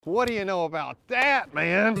What do you know about that,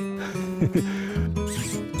 man?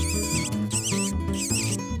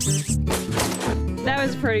 That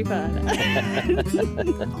was pretty fun.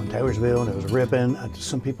 On Taylorsville, and it was ripping.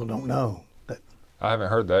 Some people don't know that. I haven't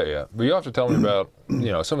heard that yet. But you'll have to tell me about,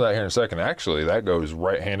 some of that here in a second. Actually, that goes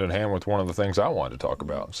right hand in hand with one of the things I wanted to talk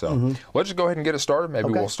about. So let's just go ahead and get it started. Maybe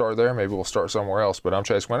we'll start there. Maybe we'll start somewhere else. But I'm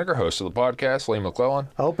Chase Winiger, host of the podcast, Lee McClellan.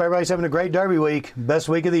 I hope everybody's having a great Derby week. Best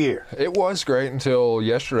week of the year. It was great until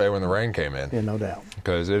yesterday when the rain came in. Yeah, no doubt.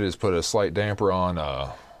 Because it has put a slight damper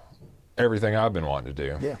on everything I've been wanting to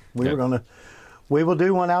do. Yeah, we will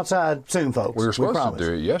do one outside soon, folks. We were supposed to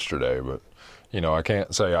do it yesterday, but I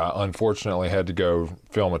can't say I unfortunately had to go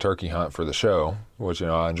film a turkey hunt for the show, which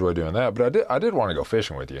I enjoy doing that. But I did want to go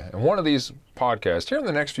fishing with you. And one of these podcasts here in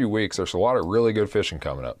the next few weeks, there's a lot of really good fishing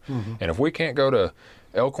coming up. Mm-hmm. And if we can't go to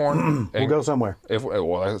Elkhorn, we'll go somewhere.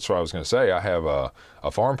 Well, that's what I was going to say. I have a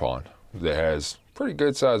farm pond that has pretty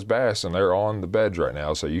good sized bass, and they're on the beds right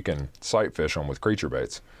now, so you can sight fish them with creature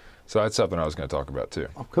baits. So that's something I was going to talk about too.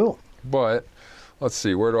 Oh, cool. But let's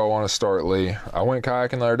see, where do I want to start, Lee? I went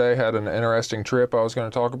kayaking the other day, had an interesting trip I was going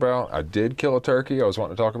to talk about. I did kill a turkey. I was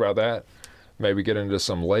wanting to talk about that. Maybe get into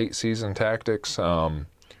some late season tactics.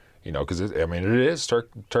 Because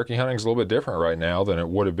turkey hunting is a little bit different right now than it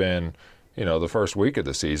would have been, the first week of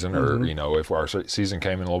the season, or, if our season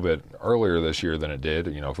came in a little bit earlier this year than it did,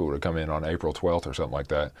 if it would have come in on April 12th or something like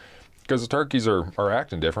that. Because the turkeys are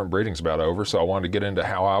acting different. Breeding's about over, so I wanted to get into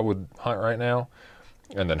how I would hunt right now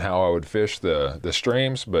and then how I would fish the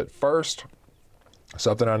streams. But first,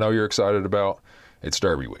 something I know you're excited about, it's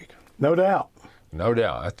Derby week. No doubt. No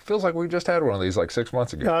doubt. It feels like we just had one of these like 6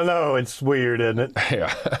 months ago. I know, it's weird, isn't it?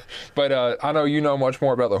 Yeah. But I know you know much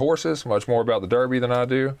more about the horses, much more about the Derby than I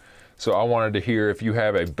do. So I wanted to hear if you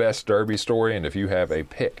have a best Derby story and if you have a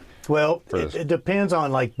pick. Well, it depends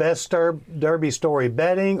on best Derby story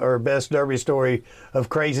betting or best Derby story of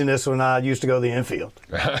craziness when I used to go to the infield.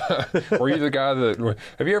 Were you the guy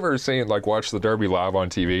have you ever seen, watch the Derby live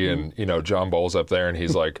on TV and, John Bowles up there and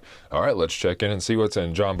he's like, all right, let's check in and see what's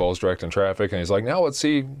in John Bowles directing traffic. And he's like, now let's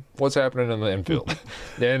see what's happening in the infield.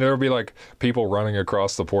 And there'll be people running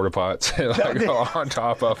across the porta pots on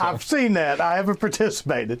top of them. I've seen that. I haven't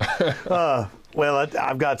participated. Well,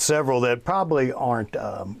 I've got several that probably aren't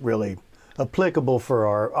really applicable for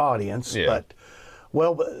our audience. Yeah.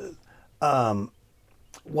 But,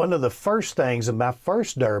 one of the first things in my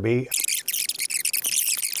first Derby,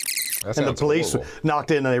 and the police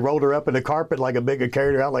knocked in and they rolled her up in the carpet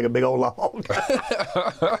carried her out like a big old log.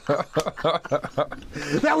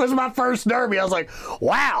 That was my first Derby. I was like,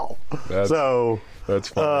 wow. That's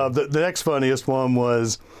funny. The next funniest one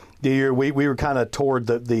was the year we were kind of toward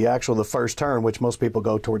the first turn, which most people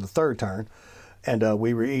go toward the third turn. And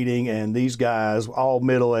we were eating, and these guys, all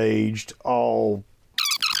middle-aged, all...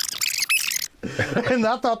 And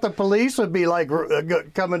I thought the police would be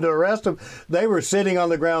coming to arrest them. They were sitting on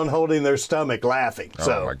the ground holding their stomach laughing.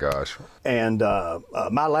 Oh, my gosh. And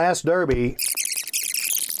my last Derby...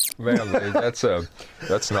 Man, that's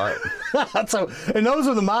not... and those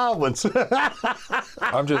are the mild ones.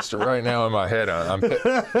 I'm just, right now in my head,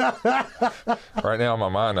 right now in my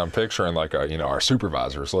mind, I'm picturing our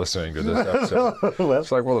supervisors listening to this episode. It's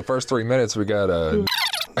the first 3 minutes we got a...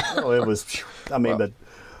 It was, but...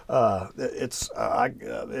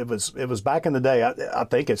 it was back in the day. I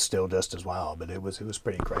think it's still just as wild, but it was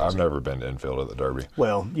pretty crazy. I've never been to infield at the Derby.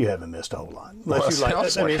 Well, you haven't missed a whole lot. Unless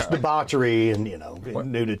it's debauchery and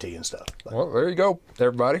nudity and stuff. But, well, there you go,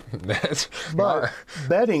 everybody. But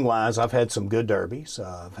betting wise, I've had some good derbies.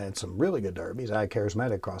 I've had some really good derbies. I had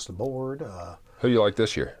charismatic across the board. Who do you like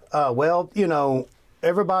this year?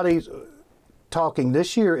 Everybody's talking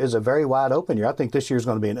this year is a very wide open year. I think this year is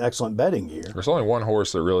going to be an excellent betting year. There's only one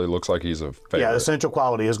horse that really looks like he's a favorite. Yeah, Essential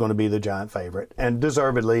Quality is going to be the giant favorite, and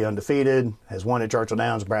deservedly undefeated. Has won at Churchill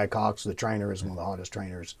Downs. Brad Cox, the trainer, is one of the hottest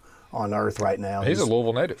trainers on earth right now. He's a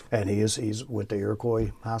Louisville native, and he's went to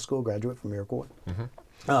Iroquois High School, graduate from Iroquois.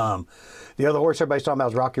 Mm-hmm. The other horse everybody's talking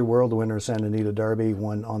about is Rocky World, the winner of Santa Anita Derby,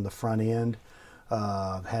 won on the front end.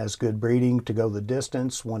 Has good breeding to go the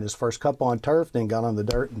distance. Won his first cup on turf, then got on the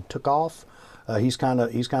dirt and took off. He's kind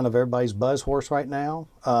of everybody's buzz horse right now.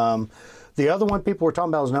 The other one people were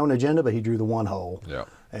talking about was Known Agenda, but he drew the one hole. Yeah.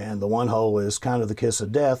 And the one hole is kind of the kiss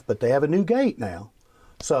of death, but they have a new gate now.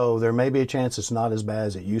 So there may be a chance it's not as bad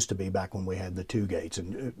as it used to be back when we had the two gates.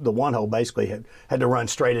 And the one hole basically had to run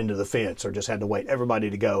straight into the fence or just had to wait everybody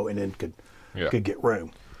to go and then could get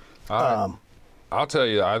room. I'll tell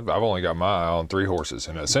you, I've only got my eye on three horses.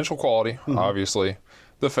 And Essential Quality, obviously,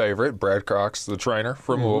 the favorite, Brad Cox, the trainer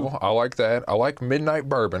from Louisville. I like that. I like Midnight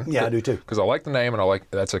Bourbon. Yeah, I do too. Because I like the name, and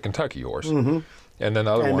that's a Kentucky horse. And then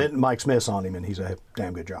the other And one. then Mike Smith's on him, and he's a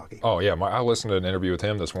damn good jockey. Oh yeah, I listened to an interview with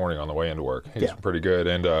him this morning on the way into work. He's Yeah. pretty good.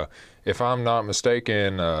 And if I'm not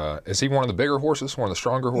mistaken, is he one of the bigger horses, one of the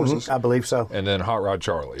stronger horses? I believe so. And then Hot Rod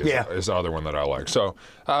Charlie is the other one that I like. So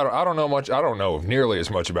I don't know much. I don't know nearly as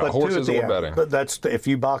much about horses or betting. But that's if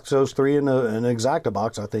you box those three in an exacta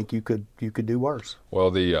box, I think you could do worse.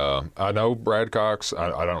 Well, I know Brad Cox.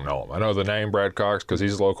 I don't know him. I know the name Brad Cox because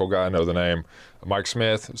he's a local guy. I know the name Mike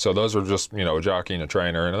Smith. So those are just a jockey and a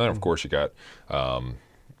trainer. And then of course you got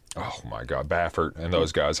oh my God, Baffert and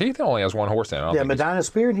those guys. He only has one horse now. Yeah, Medina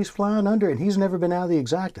Spirit, he's flying under, and he's never been out of the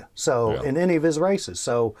exacta. So Yeah. in any of his races,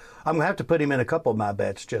 so I'm gonna have to put him in a couple of my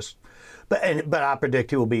bets. But I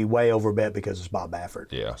predict he will be way over bet because it's Bob Baffert.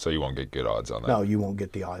 Yeah, so you won't get good odds on that. No, you won't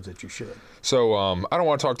get the odds that you should. So I don't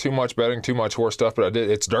want to talk too much betting, too much horse stuff, but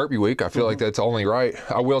it's Derby week. I feel like that's only right.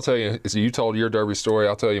 I will tell you, you told your Derby story.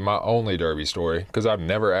 I'll tell you my only Derby story because I've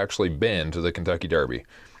never actually been to the Kentucky Derby.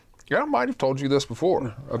 I might have told you this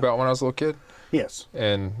before about when I was a little kid Yes.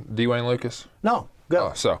 and D. Wayne Lucas. No.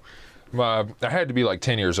 Go. So I had to be like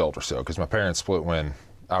 10 years old or so because my parents split when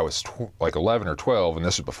I was like 11 or 12, and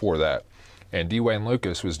this was before that. And D. Wayne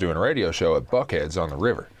Lucas was doing a radio show at Buckheads on the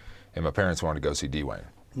river, and my parents wanted to go see D. Wayne.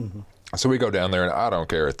 Mm-hmm. So we go down there, and I don't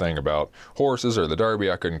care a thing about horses or the Derby.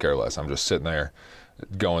 I couldn't care less. I'm just sitting there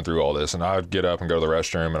going through all this, and I'd get up and go to the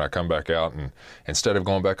restroom, and I come back out, and instead of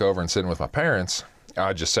going back over and sitting with my parents,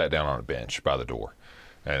 I just sat down on a bench by the door.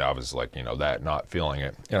 And I was like, that not feeling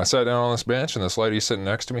it. And I sat down on this bench, and this lady sitting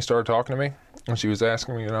next to me started talking to me, and she was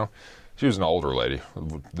asking me, she was an older lady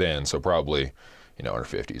then, so probably, in her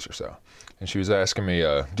 50s or so. And she was asking me,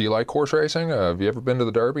 do you like horse racing? Have you ever been to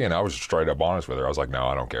the Derby? And I was straight up honest with her. I was like, no,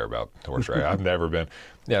 I don't care about horse racing. I've never been.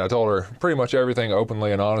 Yeah, I told her pretty much everything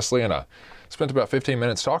openly and honestly, and I spent about 15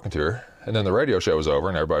 minutes talking to her. And then the radio show was over,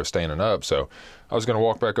 and everybody was standing up. So I was going to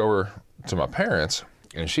walk back over to my parents,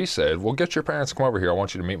 and she said, well, get your parents to come over here. I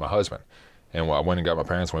want you to meet my husband. And I went and got my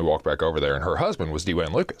parents, and we walked back over there, and her husband was D.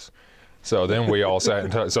 Wayne Lucas. So then we all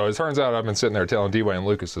sat and so it turns out I've been sitting there telling D. Wayne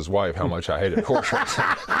Lucas's wife how much I hated horse racing.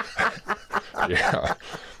 Yeah.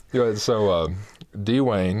 So D.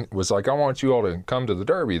 Wayne was like, I want you all to come to the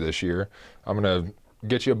Derby this year. I'm going to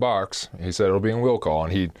get you a box. He said it'll be in will call.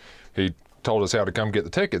 And he told us how to come get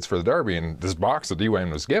the tickets for the Derby and this box that D.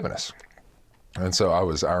 Wayne was giving us. And so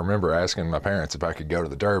I remember asking my parents if I could go to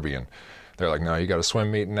the Derby. And they're like, no, you got a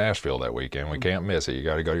swim meet in Nashville that weekend. We can't miss it. You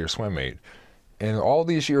got to go to your swim meet. And all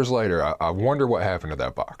these years later, I wonder what happened to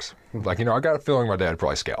that box. Like, I got a feeling my dad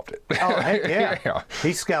probably scalped it. Oh, heck yeah. Yeah.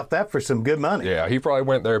 He scalped that for some good money. Yeah, he probably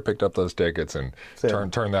went there, picked up those tickets, and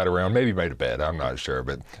turned that around. Maybe made a bet. I'm not sure.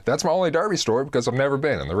 But that's my only Derby story because I've never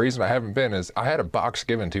been. And the reason I haven't been is I had a box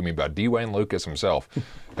given to me by D. Wayne Lucas himself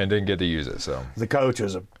and didn't get to use it. So The coach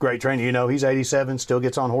is a great trainer. He's 87, still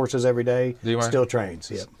gets on horses every day, D-Wayne? still trains.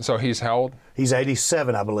 Yep. So he's how old? He's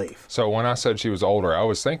 87, I believe. So when I said she was older, I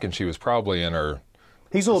was thinking she was probably in her...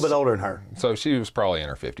 He's a little bit older than her. So she was probably in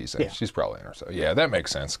her 50s. Then. Yeah. She's probably in her. So yeah, that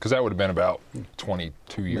makes sense because that would have been about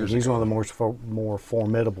 22 years He's ago. one of the more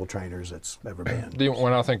formidable trainers that's ever been.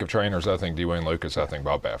 When I think of trainers, I think D. Wayne Lucas, I think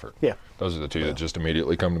Bob Baffert. Yeah. Those are the two that just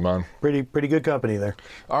immediately come to mind. Pretty good company there.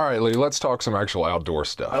 All right, Lee, let's talk some actual outdoor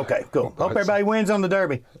stuff. Okay, cool. Hope everybody wins on the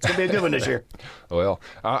Derby. It's going to be a good one this year. Well,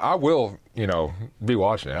 I will, be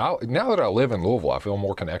watching it. Now that I live in Louisville, I feel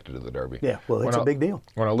more connected to the Derby. Yeah, well, it's a big deal.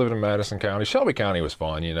 When I lived in Madison County, Shelby County was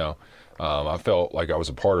fun, I felt like I was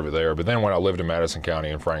a part of it there. But then when I lived in Madison County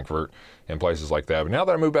and Frankfort and places like that. But now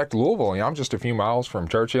that I moved back to Louisville, I'm just a few miles from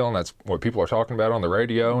Churchill, and that's what people are talking about on the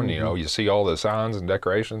radio. And, you see all the signs and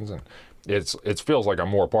decorations, and it feels like I'm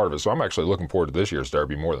more a part of it. So I'm actually looking forward to this year's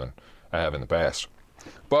Derby more than I have in the past.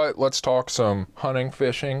 But let's talk some hunting,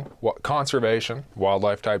 fishing, conservation,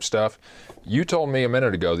 wildlife type stuff. You told me a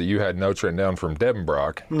minute ago that you had notes written down from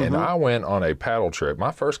Debenbrock, and I went on a paddle trip,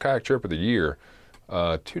 my first kayak trip of the year,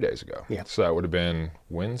 2 days ago. Yeah. So that would have been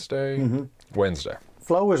Wednesday? Wednesday.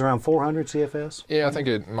 Flow was around 400 CFS. Yeah, I think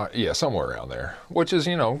it might, somewhere around there, which is,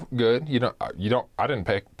 good. I didn't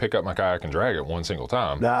pick up my kayak and drag it one single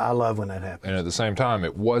time. I love when that happens. And at the same time,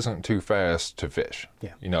 it wasn't too fast to fish.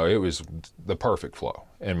 Yeah. It was the perfect flow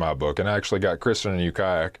in my book. And I actually got Kristen a new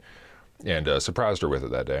kayak and surprised her with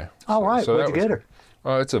it that day. All right, where'd you get her?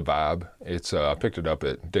 It's a Vibe. I picked it up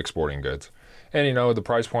at Dick's Sporting Goods. And, the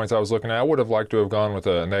price points I was looking at, I would have liked to have gone with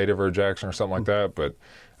a Native or a Jackson or something like that. But,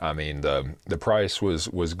 the price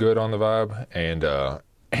was good on the Vibe. And,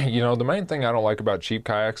 the main thing I don't like about cheap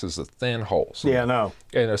kayaks is the thin holes. Yeah, no.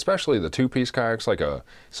 And especially the two-piece kayaks, like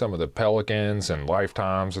some of the Pelicans and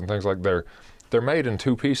Lifetimes and things like they're made in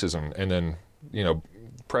two pieces and then,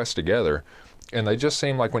 pressed together. and they just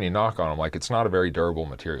seem like when you knock on them, like it's not a very durable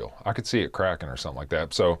material. I could see it cracking or something like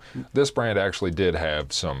that. So this brand actually did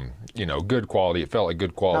have some, good quality. It felt like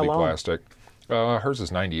good quality How long? plastic. Hers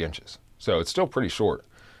is 90 inches, so it's still pretty short.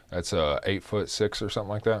 That's 8'6" or something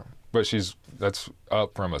like that. But that's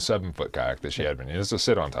up from a 7-foot kayak that she had been. It's a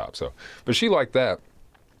sit on top. So, but she liked that.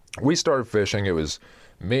 We started fishing. It was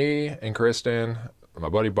me and Kristen, my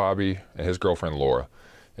buddy Bobby, and his girlfriend Laura,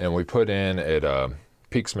 and we put in at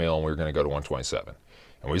Peaks Mill, and we were going to go to 127.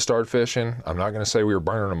 And we started fishing. I'm not going to say we were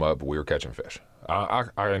burning them up, but we were catching fish. I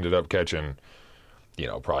ended up catching,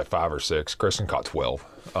 probably 5 or 6. Kristen caught 12,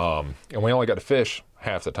 and we only got to fish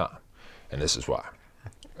half the time, and this is why.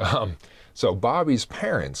 So Bobby's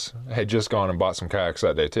parents had just gone and bought some kayaks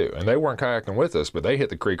that day too, and they weren't kayaking with us, but they hit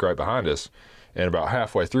the creek right behind us, and about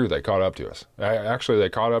halfway through they caught up to us. Actually, they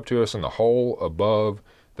caught up to us in the hole above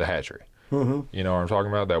the hatchery. Mm-hmm. You know what I'm talking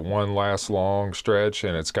about? That one last long stretch,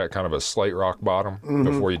 and it's got kind of a slate rock bottom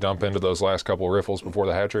before you dump into those last couple of riffles before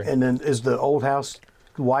the hatchery. And then is the old house,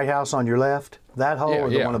 White House on your left, that hole or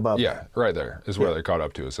the one above Yeah, that? right there is where they caught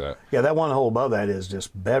up to us at. Yeah, that one hole above that is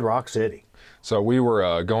just bedrock city. So we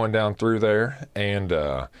were going down through there, and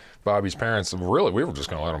Bobby's parents, really, we were just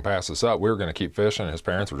going to let them pass us up. We were going to keep fishing. His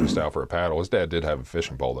parents were just out for a paddle. His dad did have a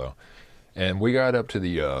fishing pole, though. And we got up to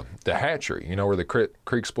the hatchery, where the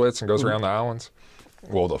creek splits and goes around the islands.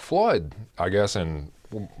 Well, the flood, I guess in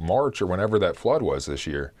March or whenever that flood was this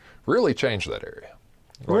year, really changed that area.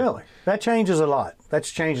 Really? That changes a lot.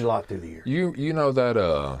 That's changed a lot through the year. You know that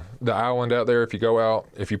the island out there, if you go out,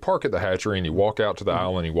 if you park at the hatchery and you walk out to the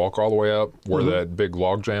island, you walk all the way up where that big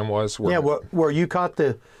log jam was. Where you caught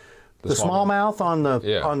the smallmouth on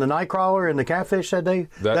the nightcrawler and the catfish that day.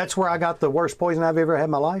 That's where I got the worst poison I've ever had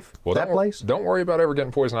in my life. Well, that place. Don't worry about ever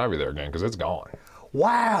getting poison ivy there again because it's gone.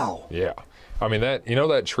 Wow. Yeah, I mean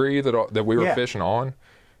that tree that we were fishing on.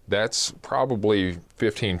 That's probably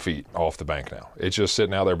 15 feet off the bank now. It's just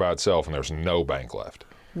sitting out there by itself, and there's no bank left.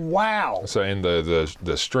 Wow. So in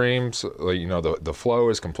the streams, the flow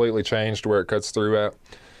is completely changed to where it cuts through at.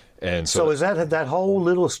 And so is that whole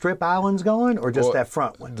little strip island's gone, or just that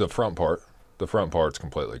front one? The front part's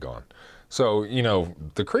completely gone. So,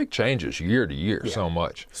 the creek changes year to year so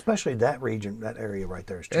much. Especially that region, that area right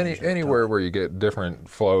there is changing. Anywhere where you get different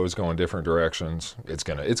flows going different directions, it's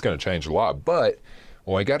gonna change a lot. But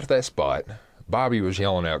when we got to that spot, Bobby was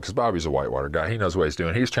yelling out, because Bobby's a whitewater guy. He knows what he's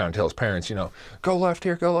doing. He was trying to tell his parents, go left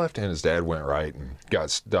here, go left. And his dad went right and got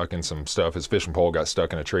stuck in some stuff. His fishing pole got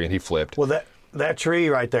stuck in a tree, and he flipped. Well, that tree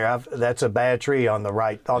right there, that's a bad tree on the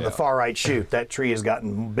right, the far right chute. That tree has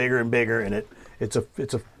gotten bigger and bigger, and it's a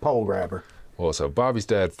pole grabber. Well, so Bobby's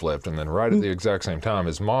dad flipped, and then right at the exact same time,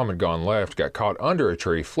 his mom had gone left, got caught under a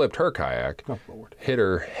tree, flipped her kayak, hit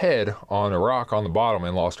her head on a rock on the bottom,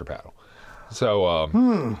 and lost her paddle.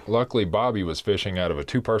 So luckily Bobby was fishing out of a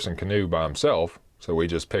 2-person canoe by himself, so we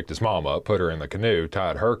just picked his mom up, put her in the canoe,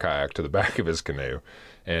 tied her kayak to the back of his canoe,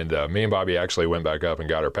 and me and Bobby actually went back up and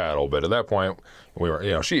got her paddle. But at that point, we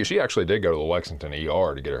were, she actually did go to the Lexington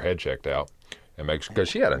ER to get her head checked out and make sure, because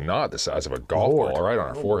she had a knot the size of a golf ball right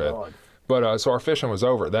on her forehead. God. But so our fishing was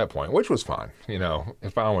over at that point, which was fine.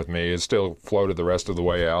 Fine with me. It still floated the rest of the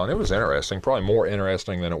way out, and it was interesting, probably more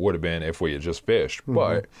interesting than it would have been if we had just fished.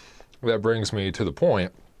 But that brings me to the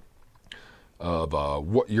point of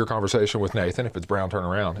what your conversation with Nathan, if it's brown, turn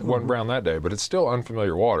around. It wasn't brown that day, but it's still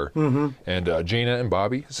unfamiliar water. And Gina and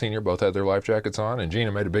Bobby Sr. both had their life jackets on, and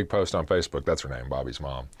Gina made a big post on Facebook, that's her name, Bobby's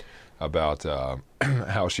mom, about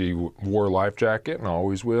how she wore a life jacket and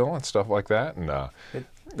always will and stuff like that. And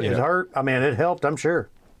it hurt. I mean, it helped, I'm sure.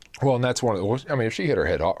 Well, and that's one of the, if she hit her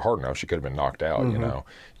head hard enough, she could have been knocked out,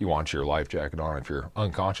 You want your life jacket on if you're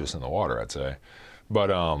unconscious in the water, I'd say. But,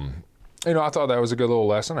 I thought that was a good little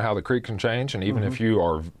lesson of how the creek can change, and even if you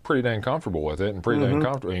are pretty dang comfortable with it and pretty dang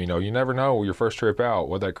comfortable, you never know your first trip out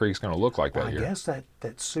what that creek's going to look like that year. I guess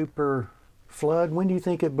that super flood, when do you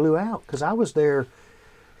think it blew out? Because I was there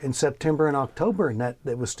in September and October, and that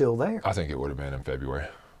was still there. I think it would have been in February.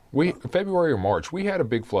 February or March, we had a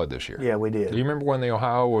big flood this year. Yeah, we did. Do you remember when the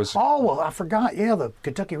Ohio was... Oh, well, I forgot. Yeah, the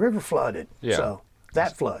Kentucky River flooded. Yeah. So,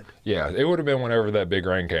 that flood. Yeah, it would have been whenever that big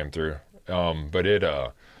rain came through. But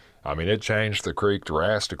it changed the creek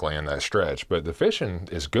drastically in that stretch. But the fishing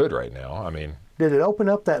is good right now. Did it open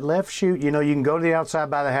up that left chute? You can go to the outside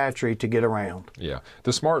by the hatchery to get around. Yeah.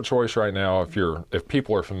 The smart choice right now, if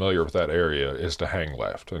people are familiar with that area, is to hang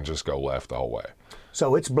left and just go left the whole way.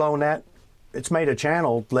 So it's blown that... It's made a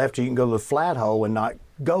channel left so you can go to the flat hole and not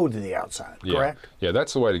go to the outside, correct? Yeah,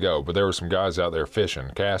 that's the way to go. But there were some guys out there fishing,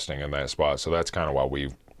 casting in that spot, so that's kind of why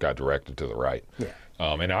we got directed to the right. Yeah.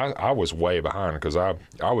 And I was way behind because I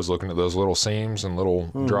was looking at those little seams and little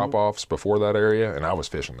drop-offs before that area, and I was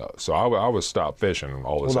fishing those. So I was stopped fishing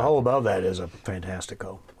all this. Well, the hole above that is a fantastic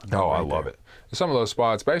hole. Oh, I love it. Some of those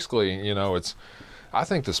spots, basically, I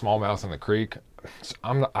think the smallmouth in the creek,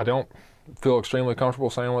 I don't feel extremely comfortable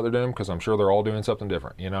saying what they're doing because I'm sure they're all doing something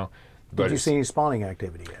different, But Did you see any spawning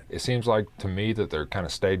activity yet? it seems like to me that they're kind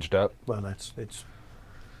of staged up. Well, it's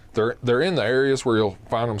They're in the areas where you'll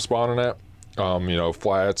find them spawning at,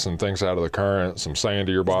 flats and things out of the current, some sand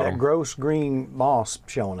to your bottom. that gross green moss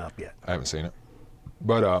showing up yet. I haven't seen it.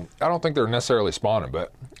 But I don't think they're necessarily spawning,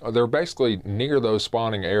 but they're basically near those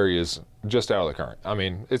spawning areas just out of the current. I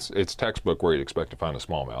mean, it's textbook where you'd expect to find a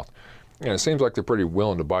smallmouth. And it seems like they're pretty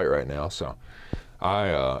willing to bite right now, so I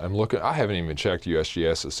am looking. I haven't even checked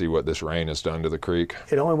USGS to see what this rain has done to the creek.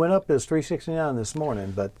 It only went up as 369 this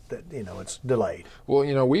morning, but it's delayed. Well,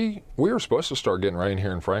 we were supposed to start getting rain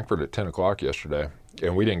here in Frankfort at 10 o'clock yesterday,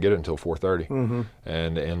 and we didn't get it until 4:30. Mm-hmm.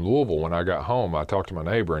 And in Louisville, when I got home, I talked to my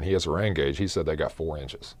neighbor, and he has a rain gauge. He said they got 4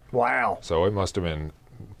 inches. Wow. So it must have been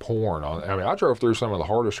pouring on. I mean, I drove through some of the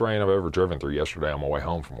hardest rain I've ever driven through yesterday on my way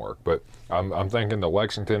home from work. But I'm thinking that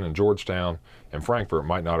Lexington and Georgetown and Frankfort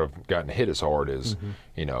might not have gotten hit as hard as,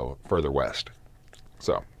 further west.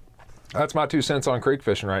 So that's my 2 cents on creek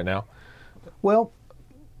fishing right now. Well,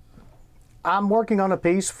 I'm working on a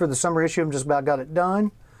piece for the summer issue. I'm just about got it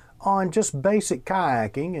done on just basic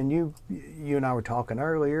kayaking. And you and I were talking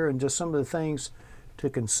earlier, and just some of the things to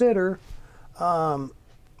consider.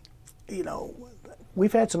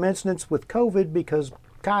 We've had some incidents with COVID because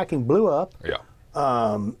kayaking blew up. Yeah.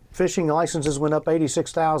 Fishing licenses went up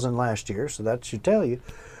 86,000 last year, so that should tell you.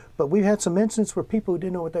 But we've had some incidents where people who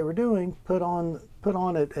didn't know what they were doing put on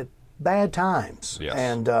at bad times. Yes.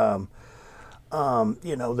 And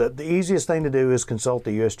the easiest thing to do is consult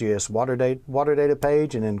the USGS water data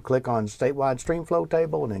page, and then click on statewide stream flow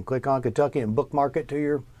table, and then click on Kentucky and bookmark it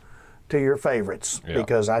to your favorites,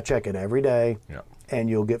 because I check it every day, and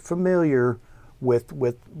you'll get familiar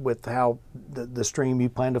with how the stream you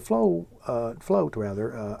plan to float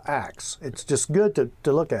acts. It's just good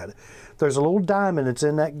to look at it. There's a little diamond that's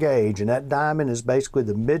in that gauge, and that diamond is basically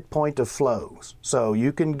the midpoint of flows. So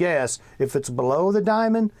you can guess if it's below the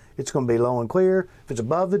diamond, it's going to be low and clear. If it's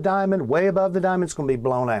above the diamond, way above the diamond, it's going to be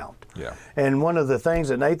blown out. Yeah. And one of the things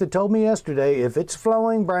that Nathan told me yesterday, if it's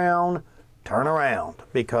flowing brown, turn around,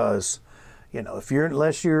 because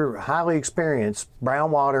unless you're highly experienced, brown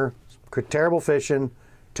water, terrible fishing,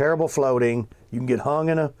 terrible floating. You can get hung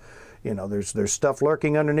in there's stuff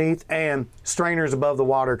lurking underneath, and strainers above the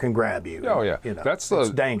water can grab you. Oh yeah, it's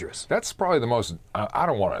dangerous. That's probably the most. I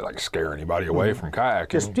don't want to scare anybody away from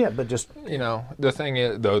kayaking. The thing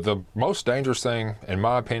is, the most dangerous thing, in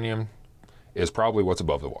my opinion, is probably what's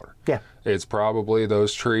above the water. Yeah. It's probably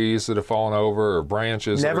those trees that have fallen over or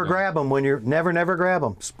branches. Never grab them when you're never grab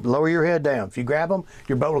them. Lower your head down. If you grab them,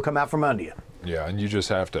 your boat will come out from under you. Yeah, and you just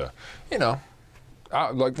have to,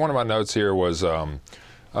 like one of my notes here was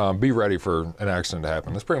be ready for an accident to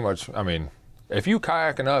happen. That's pretty much, if you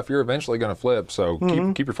kayak enough, you're eventually going to flip. So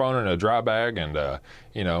keep your phone in a dry bag and, have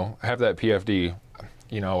that PFD.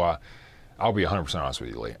 I'll be 100% honest with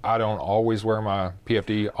you, Lee. I don't always wear my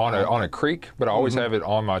PFD on a creek, but I always have it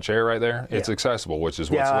on my chair right there. It's accessible, which is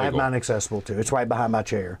what's legal. Yeah, I have mine accessible too. It's right behind my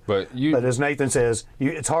chair. But as Nathan says,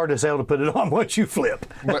 it's hard as hell to put it on once you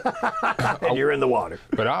flip, and you're in the water.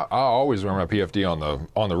 But I always wear my PFD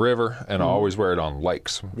on the river, and I always wear it on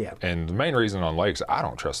lakes. Yeah. And the main reason on lakes, I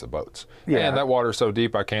don't trust the boats. Yeah. And that water's so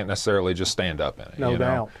deep, I can't necessarily just stand up in it. No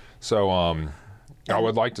doubt. So I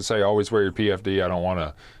would like to say always wear your PFD. I don't want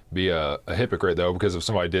to be a hypocrite, though, because if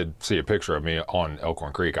somebody did see a picture of me on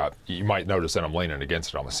Elkhorn Creek, you might notice that I'm leaning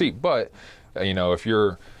against it on the seat. But, if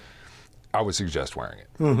you're, I would suggest wearing it.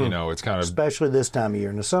 It's kind of... Especially this time of year.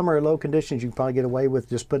 In the summer, low conditions, you can probably get away with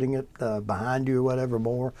just putting it behind you or whatever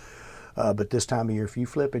more. But this time of year, if you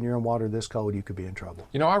flip and you're in water this cold, you could be in trouble.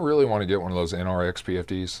 I really want to get one of those NRX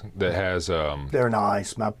PFDs that has... They're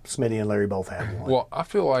nice. Smitty and Larry both have one. Well, I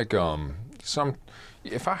feel like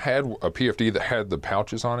if I had a PFD that had the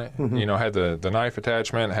pouches on it, had the knife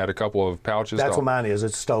attachment, had a couple of pouches. That's what mine is.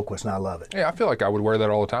 It's Stoquist, and I love it. Yeah, I feel like I would wear that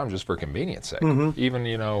all the time just for convenience sake. Even,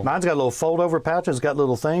 Mine's got a little fold-over pouch. It's got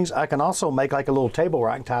little things. I can also make like a little table where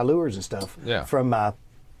I can tie lures and stuff from my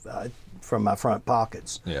front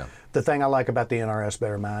pockets. Yeah. The thing I like about the NRS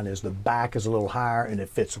Better Mine is the back is a little higher, and it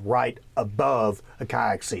fits right above a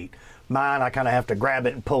kayak seat. Mine, I kind of have to grab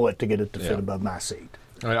it and pull it to get it to fit above my seat.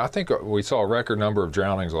 I think we saw a record number of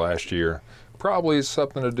drownings last year. Probably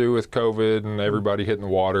something to do with COVID and everybody hitting the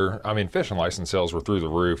water. Fishing license sales were through the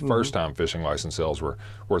roof. First-time fishing license sales were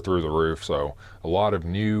through the roof. So a lot of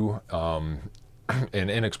new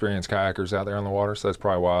and inexperienced kayakers out there on the water. So that's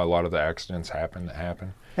probably why a lot of the accidents happen.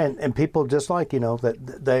 And people just like,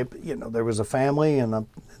 that they, there was a family and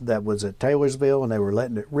that was at Taylorsville and they were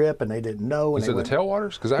letting it rip and they didn't know. And Is it the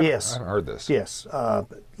tailwaters? Because I haven't heard this. Yes.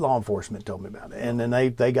 Law enforcement told me about it. And then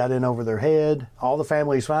they got in over their head. All the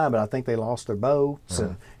family's fine, but I think they lost their boats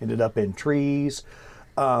and ended up in trees.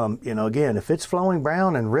 Again, if it's flowing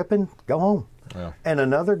brown and ripping, go home. Yeah. And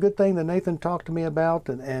another good thing that Nathan talked to me about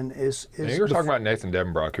is you were talking about Nathan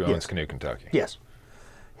Debenbrock, who owns Canoe Kentucky. Yes.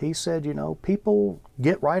 He said, people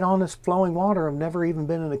get right on this flowing water. I've never even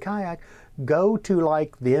been in a kayak. Go to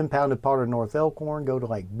like the impounded part of North Elkhorn, go to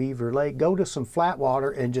like Beaver Lake, go to some flat water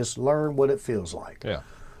and just learn what it feels like. Yeah.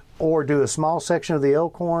 Or do a small section of the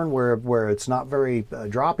Elkhorn where it's not very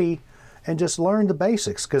droppy and just learn the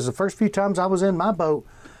basics. Because the first few times I was in my boat,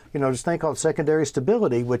 this thing called secondary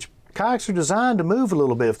stability, which kayaks are designed to move a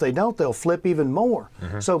little bit. If they don't, they'll flip even more.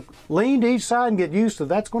 So lean to each side and get used to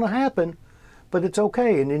that's going to happen. But it's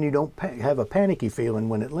okay, and then you don't have a panicky feeling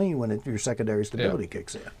when your secondary stability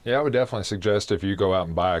kicks in. Yeah, I would definitely suggest if you go out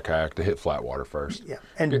and buy a kayak to hit flat water first. Yeah,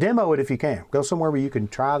 and demo it if you can. Go somewhere where you can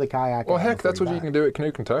try the kayak. Well, heck, that's what you can do at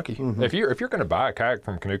Canoe Kentucky. If you're going to buy a kayak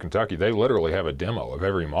from Canoe Kentucky, they literally have a demo of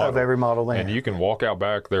every model. And you can walk out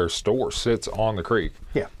back. Their store sits on the creek.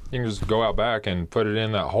 Yeah. You can just go out back and put it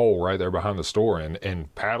in that hole right there behind the store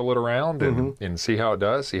and paddle it around and see how it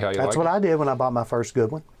does, see how you like it. That's what I did when I bought my first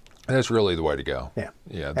good one. That's really the way to go. Yeah.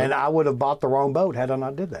 Yeah. And I would have bought the wrong boat had I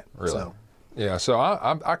not did that. Really? So. Yeah. So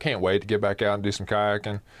I can't wait to get back out and do some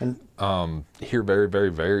kayaking. And here very,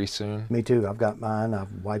 very, very soon. Me too. I've got mine.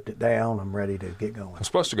 I've wiped it down. I'm ready to get going. I'm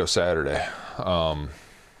supposed to go Saturday. I'll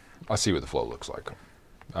see what the flow looks like.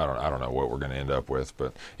 I don't know what we're going to end up with,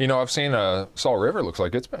 but I've seen Saw River. Looks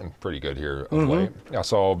like it's been pretty good here of late. I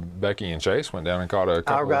saw Becky and Chase went down and caught a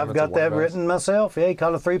couple. I've got that written myself. Yeah, he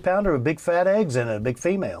caught a 3-pounder with big fat eggs in it, a big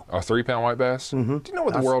female. A 3-pound white bass. Do you know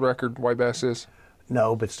what the world record white bass is?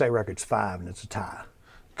 No, but state record's 5, and it's a tie.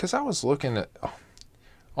 Because I was looking at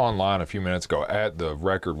online a few minutes ago at the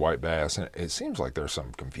record white bass, and it seems like there's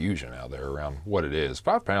some confusion out there around what it is.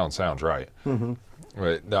 5 pounds sounds right.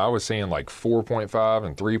 But I was seeing like 4.5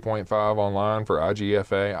 and 3.5 online for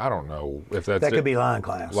IGFA. I don't know if that could be line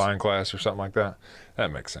class. Line class or something like that. That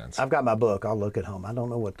makes sense. I've got my book. I'll look at home. I don't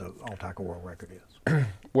know what the all-tackle world record is.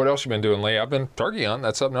 What else you been doing, Lee? I've been turkey hunting.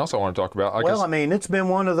 That's something else I want to talk about. It's been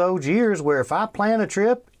one of those years where if I plan a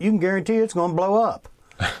trip, you can guarantee it's going to blow up.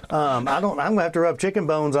 I'm going to have to rub chicken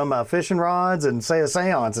bones on my fishing rods and say a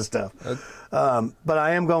seance and stuff. But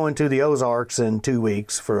I am going to the Ozarks in 2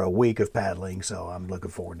 weeks for a week of paddling, so I'm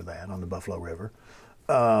looking forward to that on the Buffalo River.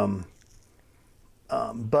 But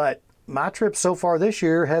my trips so far this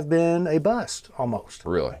year have been a bust, almost.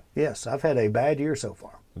 Really? Yes, I've had a bad year so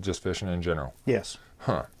far. Just fishing in general? Yes.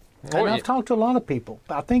 Huh. And I've talked to a lot of people.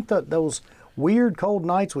 I think that those weird cold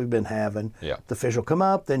nights we've been having, the fish will come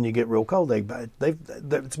up, then you get real cold.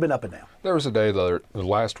 It's been up and down. There was a day the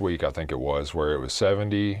last week, I think it was, where it was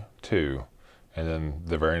 72, and then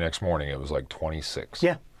the very next morning it was like 26.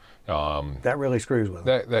 Yeah. That really screws with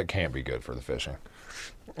it. That can't be good for the fishing.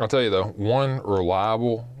 I'll tell you though, one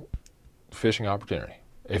reliable fishing opportunity,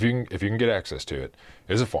 if you can get access to it,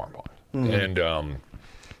 is a farm pond.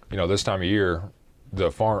 And this time of year,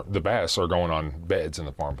 the bass are going on beds in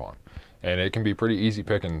the farm pond. And it can be pretty easy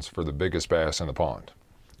pickings for the biggest bass in the pond.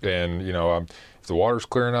 And, if the water's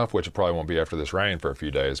clear enough, which it probably won't be after this rain for a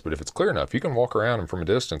few days, but if it's clear enough, you can walk around and from a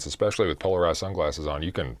distance, especially with polarized sunglasses on,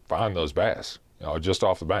 you can find those bass, just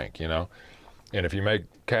off the bank, And if you make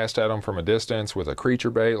cast at them from a distance with a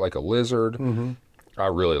creature bait, like a lizard, I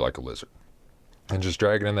really like a lizard. And just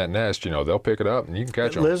drag it in that nest, they'll pick it up and you can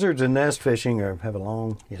catch them. Lizards and nest fishing have a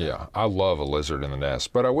long... Yeah, I love a lizard in the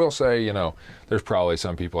nest. But I will say, there's probably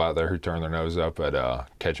some people out there who turn their nose up at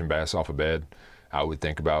catching bass off a bed. I would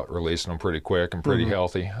think about releasing them pretty quick and pretty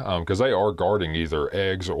healthy because they are guarding either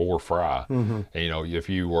eggs or fry. And, if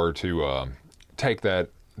you were to take that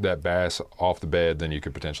bass off the bed, then you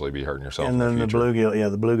could potentially be hurting yourself and in the then future.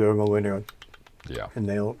 the bluegill will go in there and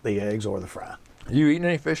nail the eggs or the fry. You eaten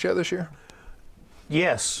any fish yet this year?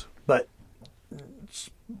 Yes, but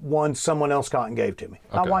one someone else caught and gave to me.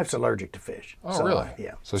 My wife's allergic to fish. Oh, really?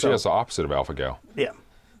 Yeah. So she has the opposite of alpha gal. Yeah.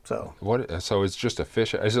 So So it's just a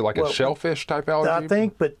fish. Is it like a shellfish type allergy? I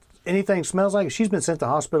think, but anything smells like it. She's been sent to the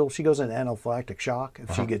hospital. She goes into anaphylactic shock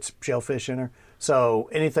if she gets shellfish in her. So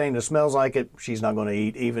anything that smells like it, she's not going to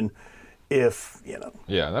eat, even if,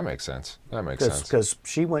 Yeah, that makes sense. Because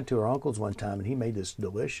she went to her uncle's one time and he made this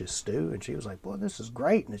delicious stew and she was like, boy, this is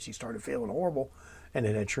great. And then she started feeling horrible. and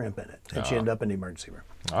it had shrimp in it. And she ended up in the emergency room.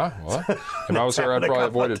 Ah, well, if I was her, I'd probably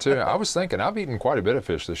avoid it too. I was thinking, I've eaten quite a bit of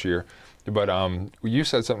fish this year, but you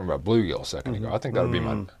said something about bluegill a second ago. I think that would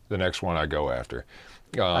be the next one I go after.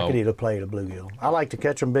 I could eat a plate of bluegill. I like to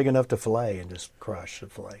catch them big enough to fillet and just crush the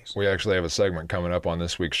fillets. We actually have a segment coming up on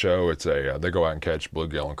this week's show. It's they go out and catch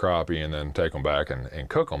bluegill and crappie and then take them back and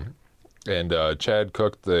cook them. And Chad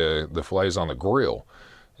cooked the fillets on the grill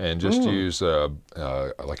and just used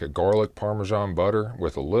like a garlic Parmesan butter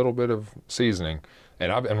with a little bit of seasoning.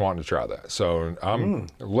 And I've been wanting to try that. So I'm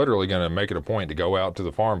literally going to make it a point to go out to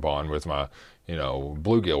the farm pond with my,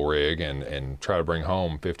 bluegill rig and try to bring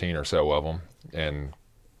home 15 or so of them and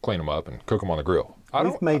clean them up and cook them on the grill.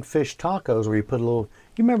 We've made fish tacos where you put a little.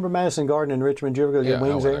 You remember Madison Garden in Richmond? Did you ever go get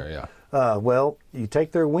wings there? Yeah. Well, you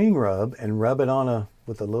take their wing rub and rub it on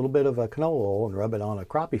with a little bit of a canola oil and rub it on a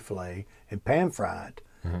crappie fillet and pan fry it.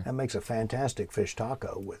 That makes a fantastic fish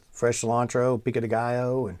taco with fresh cilantro, pico de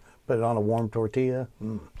gallo, and put it on a warm tortilla.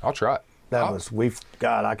 I'll try it.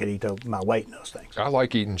 I could eat my weight in those things. I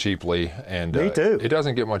like eating cheaply, and Me too. It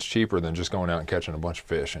doesn't get much cheaper than just going out and catching a bunch of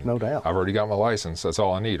fish. And No doubt. I've already got my license. That's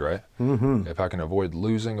all I need, right? Mm-hmm. If I can avoid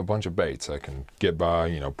losing a bunch of baits, I can get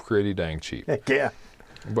by, pretty dang cheap. Heck yeah.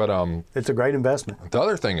 But it's a great investment. The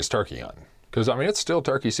other thing is turkey hunting, because it's still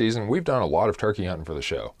turkey season. We've done a lot of turkey hunting for the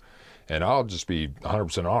show, and I'll just be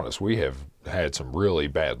 100% honest. We have had some really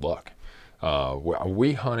bad luck.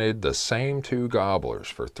 We hunted the same 2 gobblers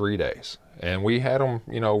for 3 days, and we had them,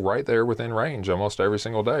 right there within range almost every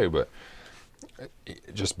single day, but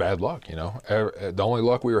just bad luck, The only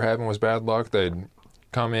luck we were having was bad luck. They'd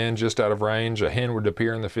come in just out of range, a hen would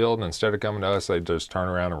appear in the field, and instead of coming to us, they'd just turn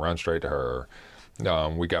around and run straight to her.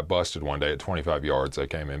 We got busted one day at 25 yards. They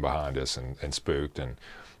came in behind us and spooked. And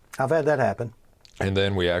I've had that happen. And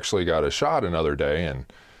then we actually got a shot another day, and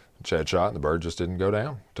Chad shot, and the bird just didn't go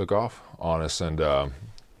down, took off on us. And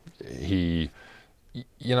we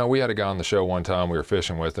had a guy on the show one time, we were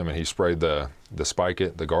fishing with him, and he sprayed the Spike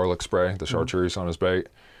It, the garlic spray, the chartreuse on his bait.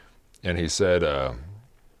 And he said,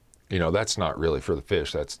 that's not really for the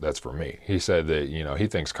fish, that's for me. He said that, he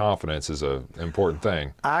thinks confidence is an important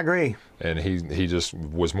thing. I agree. And he just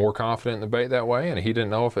was more confident in the bait that way, and he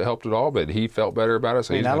didn't know if it helped at all, but he felt better about it.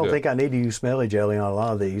 So I don't think I need to use smelly jelly on a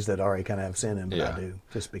lot of these that already kind of have sin in them, but I do,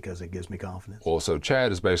 just because it gives me confidence. Well, so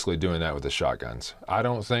Chad is basically doing that with the shotguns. I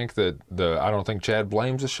don't think Chad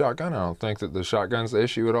blames the shotgun. I don't think that the shotgun's the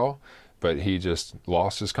issue at all, but he just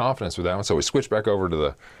lost his confidence with that one. So we switched back over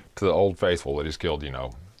to the Old Faithful that he's killed,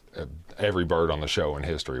 every bird on the show in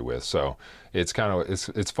history with. So it's kind of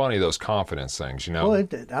it's funny, those confidence things, Well,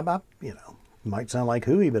 it might sound like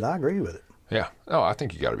hooey, but I agree with it. Yeah. No, I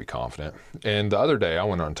think you got to be confident. And the other day I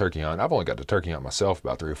went on a turkey hunt. I've only got to turkey hunt myself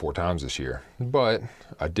about 3 or 4 times this year, but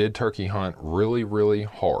I did turkey hunt really, really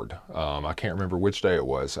hard. I can't remember which day it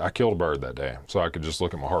was. I killed a bird that day, so I could just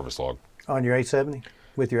look at my harvest log. On your 870?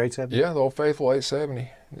 With your 870? Yeah, the Old Faithful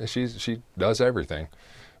 870. She does everything.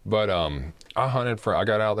 But I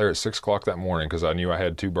got out there at 6 o'clock that morning because I knew I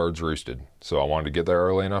had 2 birds roosted. So I wanted to get there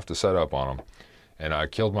early enough to set up on them. And I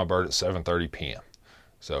killed my bird at 7:30 p.m.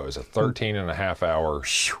 So it was a 13 and a half hour,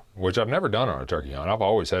 which I've never done on a turkey hunt. I've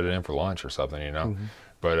always had it in for lunch or something, Mm-hmm.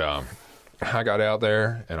 But I got out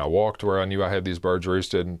there and I walked where I knew I had these birds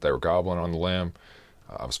roosted. They were gobbling on the limb.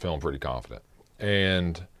 I was feeling pretty confident.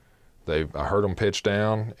 And I heard them pitch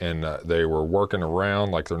down, and they were working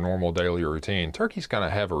around like their normal daily routine. Turkeys kind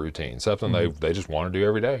of have a routine, something they just want to do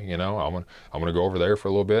every day. I'm gonna go over there for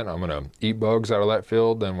a little bit, and I'm gonna eat bugs out of that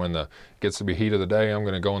field. Then when it gets to be heat of the day, I'm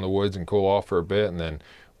gonna go in the woods and cool off for a bit, and then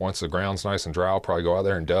once the ground's nice and dry, I'll probably go out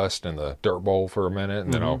there and dust in the dirt bowl for a minute,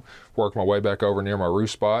 and then I'll work my way back over near my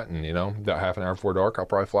roost spot, and about half an hour before dark, I'll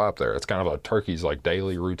probably fly up there. It's kind of a turkey's like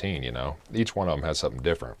daily routine. Each one of them has something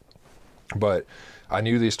different, but I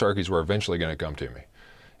knew these turkeys were eventually going to come to me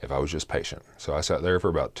if I was just patient. So I sat there for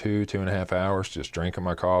about 2.5 hours, just drinking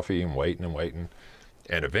my coffee and waiting.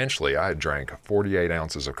 And eventually I had drank 48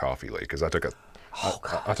 ounces of coffee, Lee, because I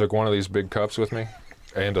took one of these big cups with me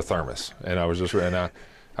and a thermos. And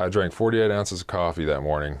I drank 48 ounces of coffee that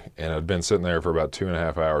morning, and I'd been sitting there for about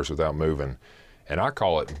 2.5 hours without moving. And I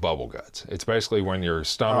call it bubble guts. It's basically when your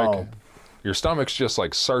stomach's just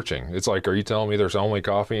like searching. It's like, are you telling me there's only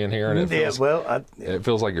coffee in here? And it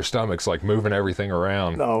feels like your stomach's like moving everything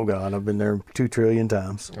around. Oh God, I've been there 2 trillion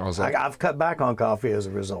times. I've cut back on coffee as a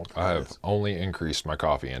result. I have only increased my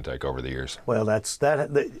coffee intake over the years. Well,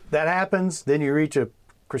 that happens. Then you reach a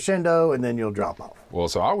crescendo, and then you'll drop off. Well,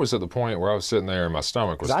 so I was at the point where I was sitting there and my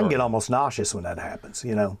stomach was I can get almost nauseous when that happens,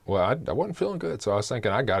 Well, I wasn't feeling good, so I was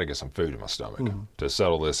thinking I got to get some food in my stomach to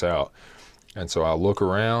settle this out. And so I look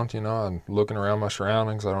around, I'm looking around my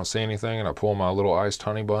surroundings. I don't see anything. And I pull my little iced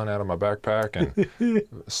honey bun out of my backpack and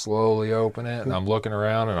slowly open it. And I'm looking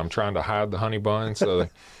around and I'm trying to hide the honey bun so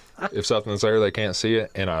that if something's there, they can't see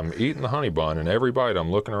it. And I'm eating the honey bun, and every bite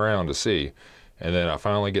I'm looking around to see. And then I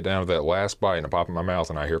finally get down to that last bite and I pop in my mouth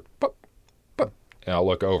and I hear pop, pop. And I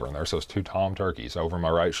look over and there's those 2 tom turkeys over my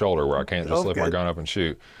right shoulder where I can't just lift my gun up and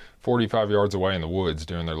shoot. 45 yards away in the woods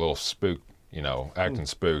doing their little spook, acting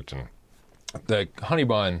spooked. And the honey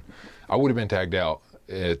bun, I would have been tagged out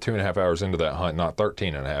 2.5 hours into that hunt, not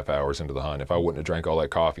 13.5 hours into the hunt, if I wouldn't have drank all that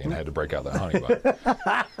coffee and had to break out that honey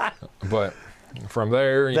bun. But from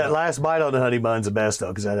there, that last bite on the honey bun's the best though,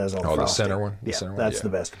 because that has all the frosting. The center one. That's the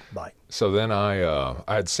best bite. So then I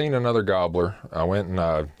had seen another gobbler. I went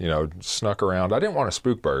and snuck around. I didn't want to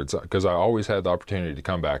spook birds because I always had the opportunity to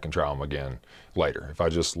come back and try them again later. If I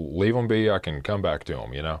just leave them be, I can come back to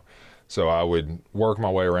them. So I would work my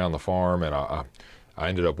way around the farm, and I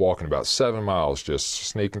ended up walking about 7 miles, just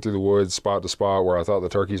sneaking through the woods, spot to spot where I thought the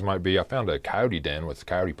turkeys might be. I found a coyote den with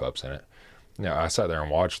coyote pups in it. I sat there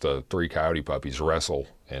and watched the 3 coyote puppies wrestle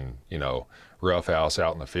in, roughhouse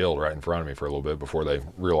out in the field right in front of me for a little bit before they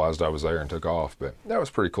realized I was there and took off. But that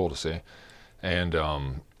was pretty cool to see. And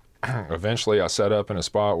eventually I set up in a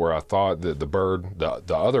spot where I thought that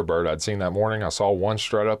the other bird I'd seen that morning, I saw one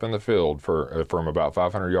strut up in the field from about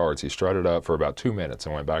 500 yards. He strutted up for about 2 minutes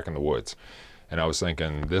and went back in the woods. And I was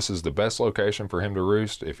thinking, this is the best location for him to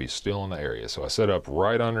roost if he's still in the area. So I set up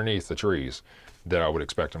right underneath the trees that I would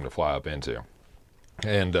expect him to fly up into.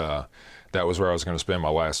 And that was where I was going to spend my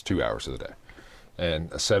last 2 hours of the day.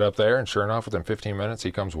 And I set up there, and sure enough, within 15 minutes,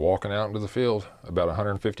 he comes walking out into the field about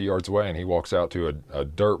 150 yards away, and he walks out to a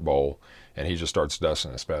dirt bowl, and he just starts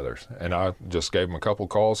dusting his feathers. And I just gave him a couple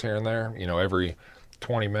calls here and there, every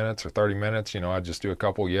 20 minutes or 30 minutes, I'd just do a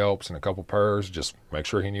couple yelps and a couple purrs, just make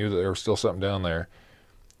sure he knew that there was still something down there.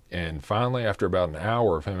 And finally, after about an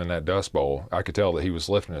hour of him in that dust bowl, I could tell that he was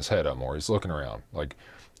lifting his head up more. He's looking around.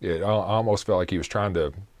 I almost felt like he was trying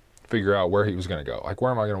to figure out where he was going to go.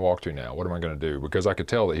 Where am I going to walk to now? What am I going to do? Because I could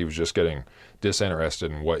tell that he was just getting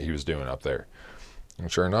disinterested in what he was doing up there.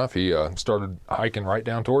 And sure enough, he started hiking right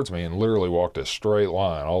down towards me and literally walked a straight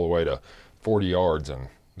line all the way to 40 yards. And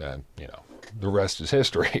the rest is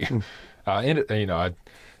history. I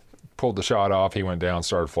pulled the shot off. He went down,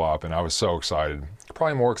 started flopping. I was so excited.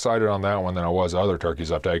 Probably more excited on that one than I was other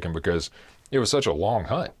turkeys I've taken because it was such a long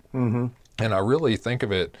hunt. Mm-hmm. And I really think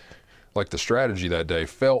of it like the strategy that day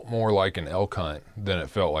felt more like an elk hunt than it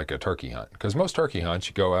felt like a turkey hunt. Because most turkey hunts,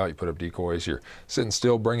 you go out, you put up decoys, you're sitting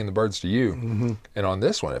still bringing the birds to you. Mm-hmm. And on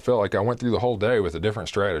this one, it felt like I went through the whole day with a different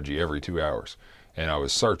strategy every 2 hours. And I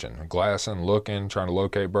was searching, glassing, looking, trying to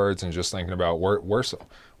locate birds, and just thinking about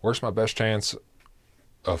where's my best chance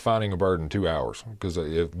of finding a bird in 2 hours. Because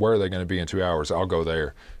where are they going to be in 2 hours? I'll go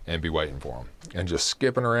there and be waiting for them. And just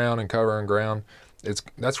skipping around and covering ground,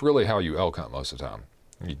 that's really how you elk hunt most of the time.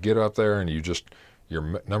 You get up there and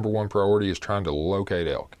your number one priority is trying to locate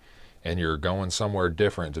elk. And you're going somewhere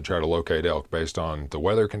different to try to locate elk based on the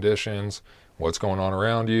weather conditions, what's going on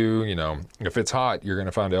around you. If it's hot, you're going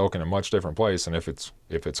to find elk in a much different place than if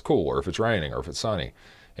it's cool or if it's raining or if it's sunny.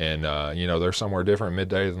 And, they're somewhere different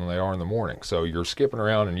midday than they are in the morning. So you're skipping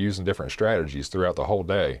around and using different strategies throughout the whole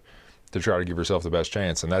day to try to give yourself the best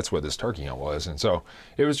chance. And that's what this turkey hunt was. And so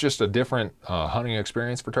it was just a different hunting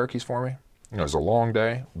experience for turkeys for me. It was a long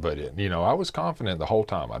day, but I was confident the whole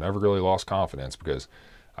time. I never really lost confidence because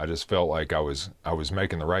I just felt like I was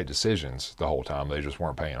making the right decisions the whole time. They just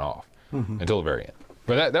weren't paying off until the very end.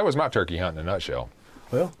 But that was my turkey hunt in a nutshell.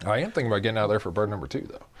 Well, I am thinking about getting out there for bird number 2,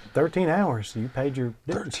 though. 13 hours. You paid your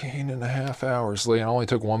difference. 13.5 hours, Lee. I only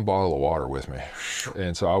took 1 bottle of water with me.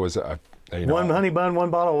 And so I was... one honey bun, 1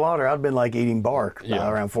 bottle of water. I'd been like eating bark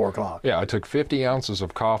around 4 o'clock. Yeah, I took 50 ounces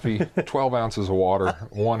of coffee, 12 ounces of water,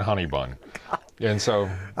 1 honey bun. And so...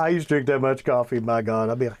 I used to drink that much coffee, my God.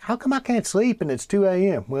 I'd be like, how come I can't sleep and it's 2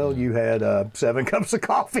 a.m.? Well, you had 7 cups of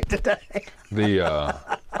coffee today.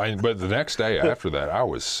 But the next day after that, I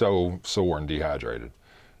was so sore and dehydrated.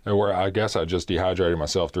 Where I guess I just dehydrated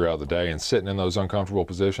myself throughout the day and sitting in those uncomfortable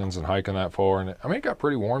positions and hiking that far. And it got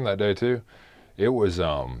pretty warm that day too. I was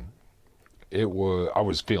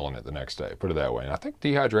feeling it the next day, put it that way. And I think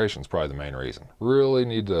dehydration is probably the main reason. Really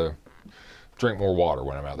need to drink more water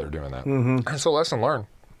when I'm out there doing that. Mm-hmm. And so lesson learned.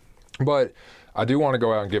 But I do want to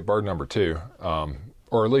go out and get bird number 2,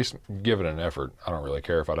 or at least give it an effort. I don't really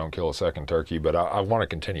care if I don't kill a second turkey, but I want to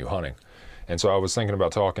continue hunting. And so I was thinking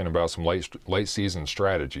about talking about some late season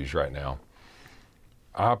strategies right now.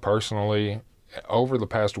 I personally, over the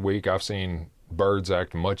past week, I've seen birds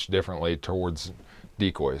act much differently towards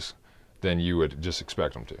decoys than you would just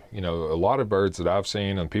expect them to. You know, a lot of birds that I've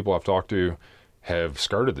seen and people I've talked to have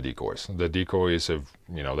skirted the decoys. The decoys have,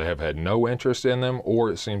 you know, they have had no interest in them, or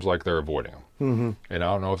it seems like they're avoiding them. Mm-hmm. And I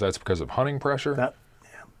don't know if that's because of hunting pressure,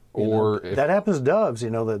 or if, that happens to doves. You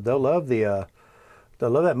know, that they'll love that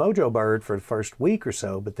mojo bird for the first week or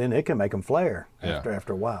so, but then it can make them flare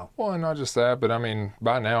after a while. Well, and not just that, but I mean,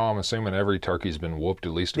 by now I'm assuming every turkey's been whooped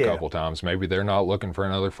at least a couple times. Maybe they're not looking for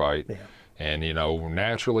another fight. Yeah. And, you know,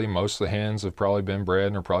 naturally, most of the hens have probably been bred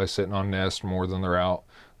and are probably sitting on nests more than they're out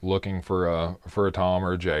looking for a Tom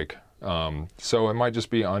or a Jake. So it might just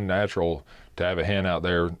be unnatural to have a hen out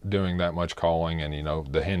there doing that much calling and, you know,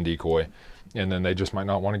 the hen decoy. And then they just might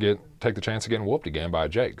not want to take the chance of getting whooped again by a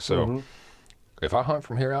Jake. So if I hunt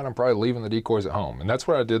from here out, I'm probably leaving the decoys at home. And that's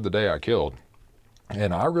what I did the day I killed.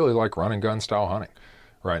 And I really like run and gun style hunting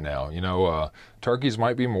right now. You know, turkeys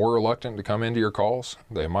might be more reluctant to come into your calls.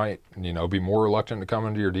 They might, you know, be more reluctant to come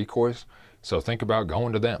into your decoys. So think about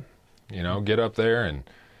going to them. You know, get up there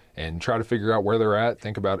and try to figure out where they're at.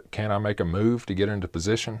 Think about, can I make a move to get into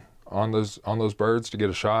position on those birds to get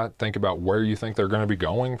a shot? Think about where you think they're going to be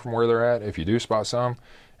going from where they're at if you do spot some.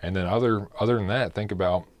 And then other than that, think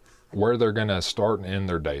about where they're going to start and end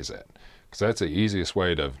their days at. Because that's the easiest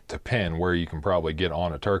way to pin where you can probably get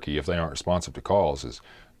on a turkey if they aren't responsive to calls, is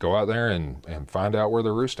go out there and find out where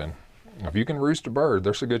they're roosting. If you can roost a bird,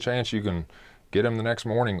 there's a good chance you can get him the next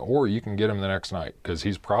morning, or you can get him the next night, because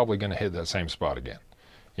he's probably going to hit that same spot again.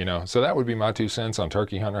 You know, so that would be my 2 cents on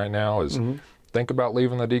turkey hunt right now, is think about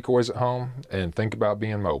leaving the decoys at home, and think about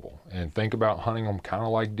being mobile, and think about hunting them kind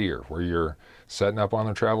of like deer, where you're setting up on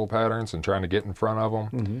their travel patterns and trying to get in front of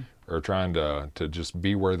them, or trying to just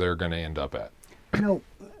be where they're going to end up at. You know,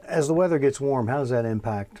 as the weather gets warm, how does that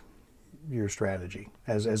impact your strategy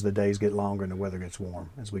as the days get longer and the weather gets warm,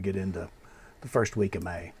 as we get into the first week of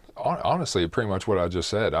May? Honestly, pretty much what I just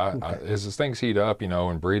said. As things heat up, you know,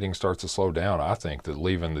 and breeding starts to slow down, I think that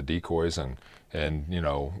leaving the decoys and you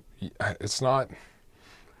know, it's not.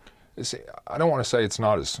 I don't want to say it's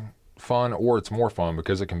not as fun or it's more fun,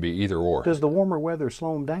 because it can be either or. Does the warmer weather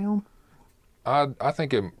slow them down? I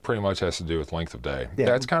think it pretty much has to do with length of day. Yeah,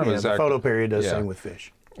 that's kind of the photo period does same with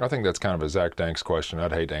fish. I think that's kind of a Zach Danks question.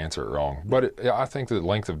 I'd hate to answer it wrong. But I think that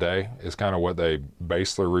length of day is kind of what they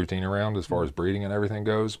base their routine around as far as breeding and everything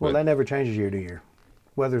goes. Well, that never changes year to year.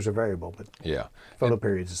 Weathers are variable, but photo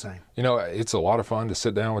period's the same. You know, it's a lot of fun to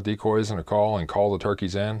sit down with decoys and a call and call the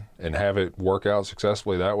turkeys in and have it work out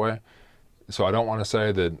successfully that way. So I don't want to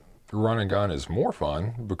say that run and gun is more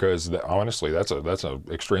fun, because honestly, that's a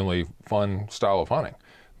extremely fun style of hunting.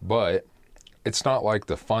 But it's not like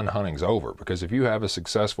the fun hunting's over, because if you have a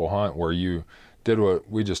successful hunt where you did what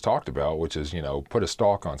we just talked about, which is, you know, put a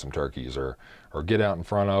stalk on some turkeys, or get out in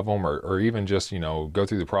front of them, or even just, you know, go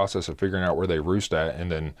through the process of figuring out where they roost at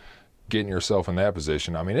and then getting yourself in that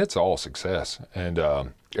position. I mean, it's all success, and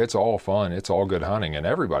it's all fun. It's all good hunting, and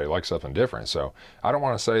everybody likes something different. So I don't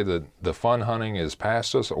want to say that the fun hunting is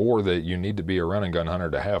past us, or that you need to be a run and gun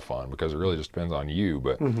hunter to have fun, because it really just depends on you.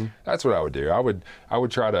 But that's what I would do. I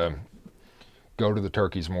would try to go to the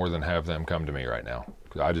turkeys more than have them come to me right now.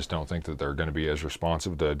 I just don't think that they're going to be as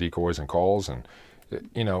responsive to decoys and calls. And,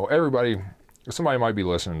 you know, somebody might be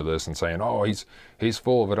listening to this and saying, oh, he's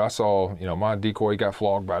full of it. I saw, you know, my decoy got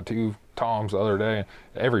flogged by 2 toms the other day.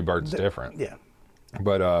 Every bird's different. Yeah.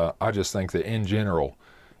 But I just think that in general,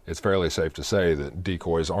 it's fairly safe to say that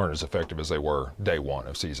decoys aren't as effective as they were day one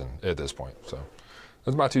of season at this point. So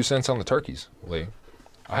that's my 2 cents on the turkeys, Lee.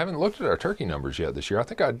 I haven't looked at our turkey numbers yet this year. I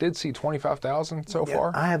think I did see 25,000 so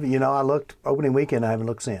far. I haven't. You know, I looked opening weekend. I haven't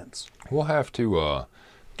looked since. We'll have to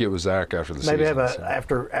get with Zach after the season. Maybe have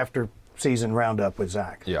a after season roundup with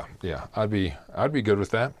Zach. Yeah. I'd be good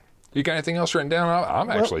with that. You got anything else written down? I'm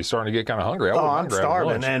actually starting to get kind of hungry. I'm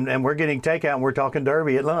starving, and we're getting takeout, and we're talking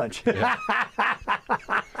derby at lunch. Yeah.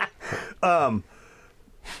 I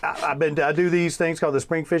do these things called the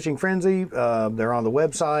Spring Fishing Frenzy. They're on the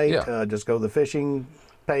website. Yeah. Just go to the fishing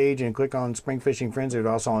page and click on Spring Fishing Frenzy.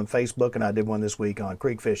 They're also on Facebook, and I did one this week on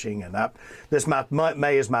creek fishing. And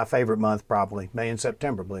May is my favorite month, probably. May and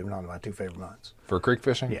September, believe it or not, are my 2 favorite months. For creek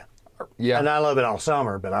fishing? Yeah. Yeah. And I love it all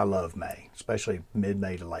summer, but I love May, especially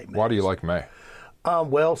mid-May to late May. Why do you like May?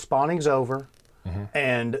 Well, spawning's over,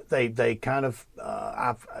 and they kind of,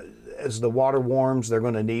 as the water warms, they're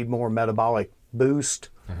going to need more metabolic boost.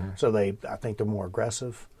 So I think they're more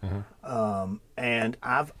aggressive. And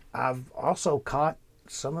I've also caught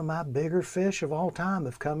some of my bigger fish of all time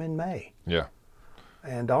have come in May. Yeah.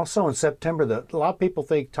 And also in September, a lot of people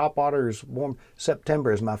think topwater is warm.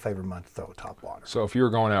 September is my favorite month to throw topwater. So if you were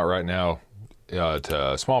going out right now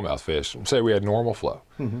to smallmouth fish, say we had normal flow,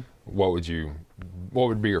 what would you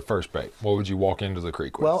would be your first bait? What would you walk into the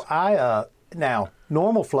creek with? Well, now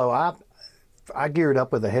normal flow, I geared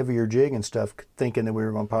up with a heavier jig and stuff, thinking that we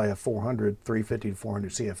were going to probably have 350 to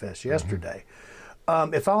 400 CFS yesterday.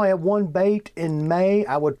 If I only had one bait in May,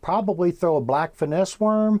 I would probably throw a black finesse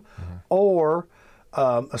worm or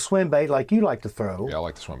a swim bait like you like to throw. Yeah, I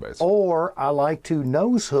like the swim baits. Or I like to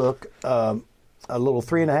nose hook a little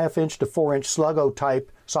 3.5 inch to 4 inch sluggo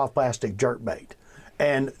type soft plastic jerk bait,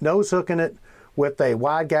 and nose hooking it with a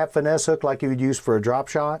wide gap finesse hook like you would use for a drop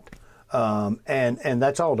shot, and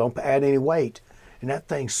that's all. Don't add any weight, and that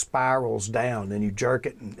thing spirals down. And you jerk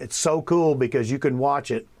it, and it's so cool because you can watch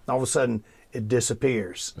it. All of a sudden, it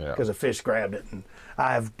disappears because a fish grabbed it. And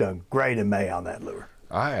I have done great in May on that lure.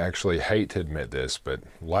 I actually hate to admit this, but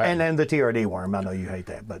and then the TRD worm. I know you hate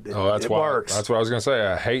that, but it works. works. That's what I was going to say.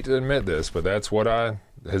 I hate to admit this, but that's what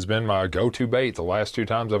has been my go-to bait the last 2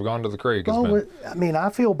 times I've gone to the creek. I mean, I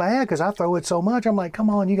feel bad because I throw it so much. I'm like, come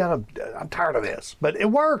on, I'm tired of this. But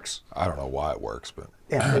it works. I don't know why it works, but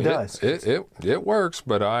yeah, it does. It works.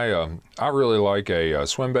 But I really like a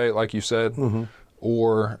swim bait, like you said,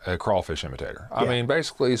 or a crawfish imitator. I mean,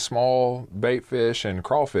 basically, small bait fish and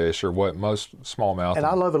crawfish are what most smallmouth. And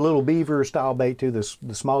I love a little beaver style bait too.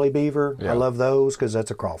 The Smalley beaver. Yeah. I love those because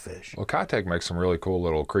that's a crawfish. Well, Kitech makes some really cool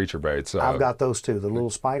little creature baits. I've got those too. The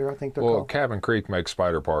little spider, I think they're called. Well, Cabin Creek makes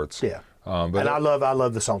spider parts. Yeah. But I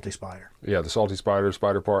love the salty spider. Yeah, the salty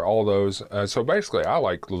spider part, all those. So basically, I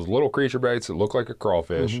like those little creature baits that look like a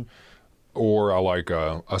crawfish, or I like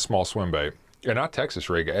a small swim bait. And I Texas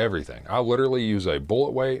rig everything. I literally use a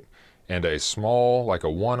bullet weight and a small, like a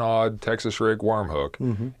 1-aught Texas rig worm hook,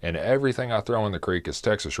 and everything I throw in the creek is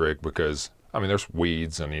Texas rig because, I mean, there's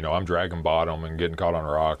weeds and, I'm dragging bottom and getting caught on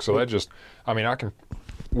a rock. So I can,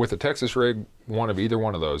 with a Texas rig, either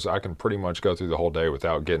one of those, I can pretty much go through the whole day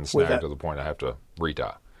without getting snagged to the point I have to retie.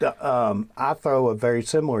 I throw a very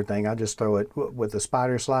similar thing. I just throw it with a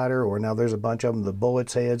spider slider, or now there's a bunch of them, the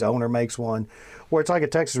bullets heads. Owner makes one where it's like a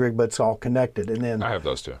Texas rig, but it's all connected. And then I have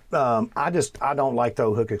those too. I don't like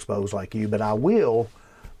throw hook exposed like you, but I will.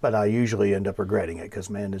 But I usually end up regretting it because,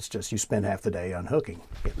 man, it's just you spend half the day unhooking.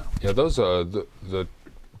 Yeah, those the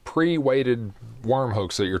pre-weighted worm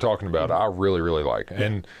hooks that you're talking about, I really, really like.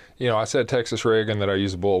 And, I said Texas rig and that I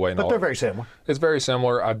use a bullet weight. But they're very similar. It's very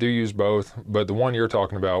similar. I do use both, but the one you're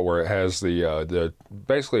talking about where it has the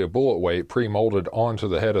basically a bullet weight pre-molded onto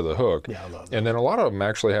the head of the hook. Yeah, I love that. And then a lot of them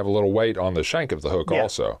actually have a little weight on the shank of the hook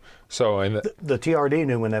also. So the TRD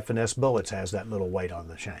new one, that Finesse Bullets, has that little weight on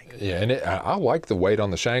the shank. Yeah, and I like the weight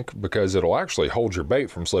on the shank because it'll actually hold your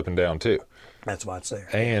bait from slipping down too. That's why it's there.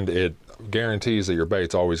 And it guarantees that your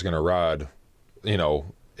bait's always going to ride,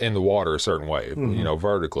 in the water a certain way,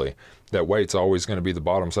 vertically. That weight's always going to be the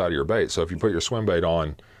bottom side of your bait. So if you put your swim bait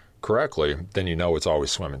on correctly, then it's always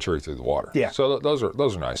swimming true through the water. Yeah. So those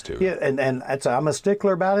are nice too. Yeah, and I'm a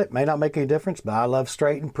stickler about it. May not make any difference, but I love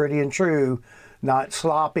straight and pretty and true, not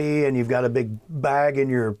sloppy, and you've got a big bag in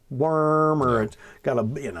your worm, or it's got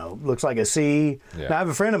looks like a C. Yeah. Now, I have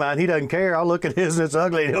a friend of mine, he doesn't care. I'll look at his and it's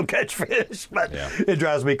ugly and he'll catch fish, but it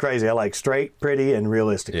drives me crazy. I like straight, pretty, and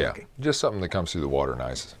realistic looking. Just something that comes through the water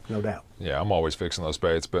nice. No doubt. Yeah, I'm always fixing those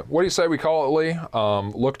baits. But what do you say we call it, Lee?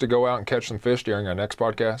 Look to go out and catch some fish during our next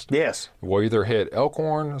podcast? Yes. We'll either hit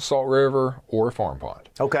Elkhorn, Salt River, or Farm Pond.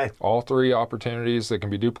 Okay. All 3 opportunities that can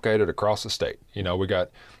be duplicated across the state.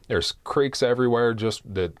 There's creeks everywhere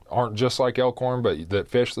that aren't just like Elkhorn, but that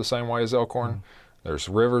fish the same way as Elkhorn. There's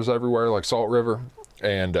rivers everywhere like Salt River,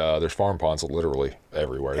 and there's farm ponds literally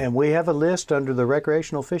everywhere. And we have a list under the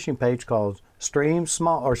recreational fishing page called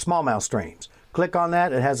smallmouth streams. Click on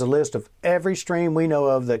that. It has a list of every stream we know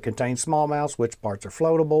of that contains smallmouths, which parts are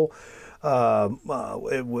floatable,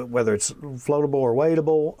 whether it's floatable or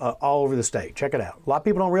weightable, all over the state. Check it out. A lot of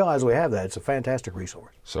people don't realize we have that. It's a fantastic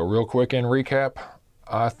resource. So real quick in recap,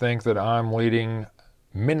 I think that I'm leading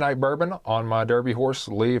Midnight Bourbon on my Derby horse.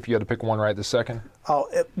 Lee, if you had to pick one right this second.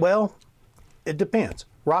 It depends.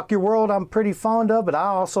 Rock Your World I'm pretty fond of, but I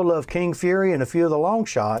also love King Fury and a few of the long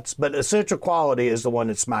shots, but Essential Quality is the one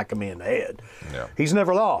that's smacking me in the head. Yeah. He's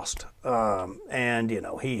never lost. And,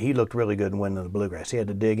 he looked really good in winning the Bluegrass. He had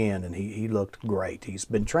to dig in, and he looked great. He's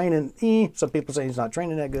been training. Some people say he's not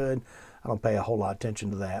training that good. I don't pay a whole lot of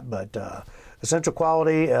attention to that, but Essential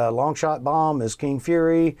Quality, Long Shot Bomb is King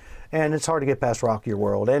Fury, and it's hard to get past Rock Your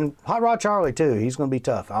World. And Hot Rod Charlie, too. He's going to be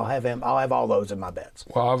tough. I'll have all those in my bets.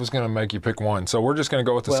 Well, I was going to make you pick one, so we're just going to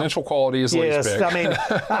go with Essential Quality as Lee's pick. I mean,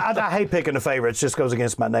 I hate picking the favorites. It just goes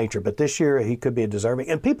against my nature. But this year, he could be a deserving.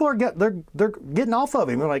 And people are they're getting off of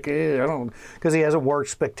him. They're like, I don't, because he hasn't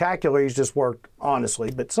worked spectacular. He's just worked honestly.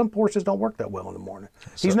 But some horses don't work that well in the morning.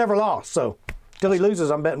 He's never lost, so. Till he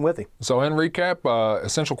loses, I'm betting with him. So in recap,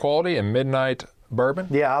 Essential Quality and Midnight Bourbon.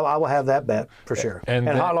 Yeah, I will have that bet for sure. And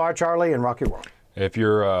then- Hot Lard Charlie and Rocky World. If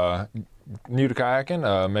you're new to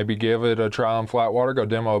kayaking, maybe give it a try on Flatwater. Go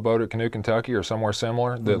demo a boat at Canoe, Kentucky or somewhere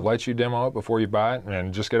similar that lets you demo it before you buy it,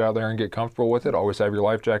 and just get out there and get comfortable with it. Always have your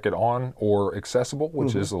life jacket on or accessible,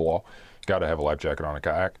 which is the law. Got to have a life jacket on a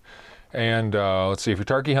kayak. And let's see, if you're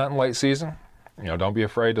turkey hunting late season, don't be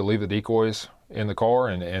afraid to leave the decoys in the car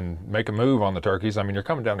and make a move on the turkeys. I mean, you're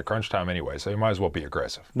coming down to crunch time anyway, so you might as well be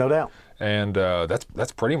aggressive. No doubt. And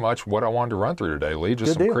that's pretty much what I wanted to run through today, Lee.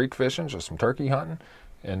 Just Good some deal. creek fishing, just some turkey hunting.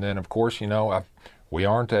 And then, of course, we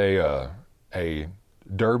aren't a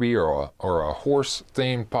derby or a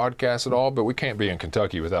horse-themed podcast at all, but we can't be in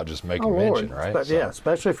Kentucky without just making mention, right? But yeah,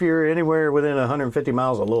 especially if you're anywhere within 150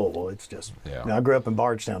 miles of Louisville, it's just. Yeah. I grew up in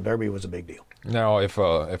Bardstown. Derby was a big deal. Now, if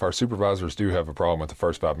our supervisors do have a problem with the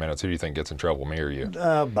first 5 minutes, who do you think gets in trouble, me or you?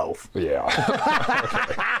 Both. Yeah.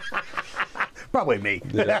 Probably me.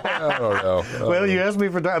 I don't know. Well, you asked me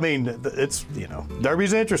for. I mean, it's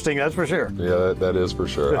Derby's interesting. That's for sure. Yeah, that is for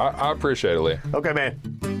sure. I appreciate it, Lee. Okay, man.